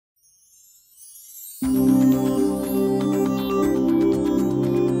Are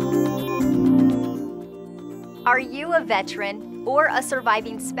you a veteran or a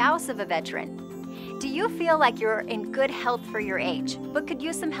surviving spouse of a veteran? Do you feel like you're in good health for your age, but could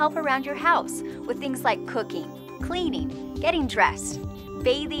use some help around your house with things like cooking, cleaning, getting dressed,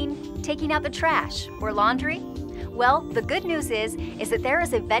 bathing, taking out the trash, or laundry? Well, the good news is that there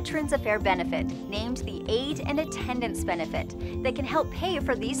is a Veterans Affairs benefit named the Aid and Attendance Benefit that can help pay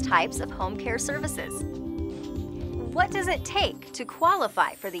for these types of home care services. What does it take to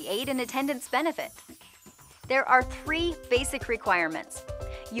qualify for the Aid and Attendance Benefit? There are 3 basic requirements.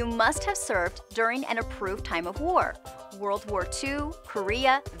 You must have served during an approved time of war: World War II,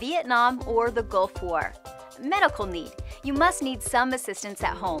 Korea, Vietnam, or the Gulf War. Medical need. You must need some assistance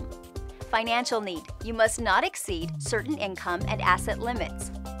at home. Financial need. You must not exceed certain income and asset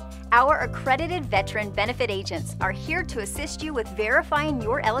limits. Our accredited veteran benefit agents are here to assist you with verifying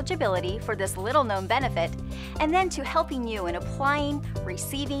your eligibility for this little-known benefit, and then to helping you in applying,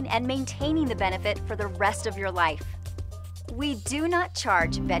 receiving, and maintaining the benefit for the rest of your life. We do not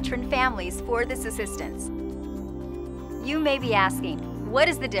charge veteran families for this assistance. You may be asking, what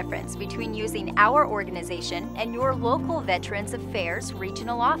is the difference between using our organization and your local Veterans Affairs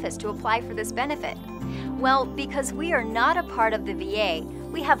regional office to apply for this benefit? Well, because we are not a part of the VA,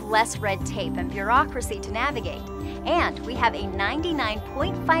 we have less red tape and bureaucracy to navigate, and we have a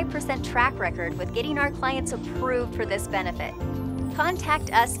 99.5% track record with getting our clients approved for this benefit. Contact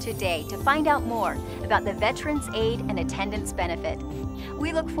us today to find out more about the Veterans Aid and Attendance Benefit.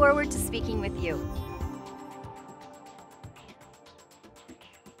 We look forward to speaking with you.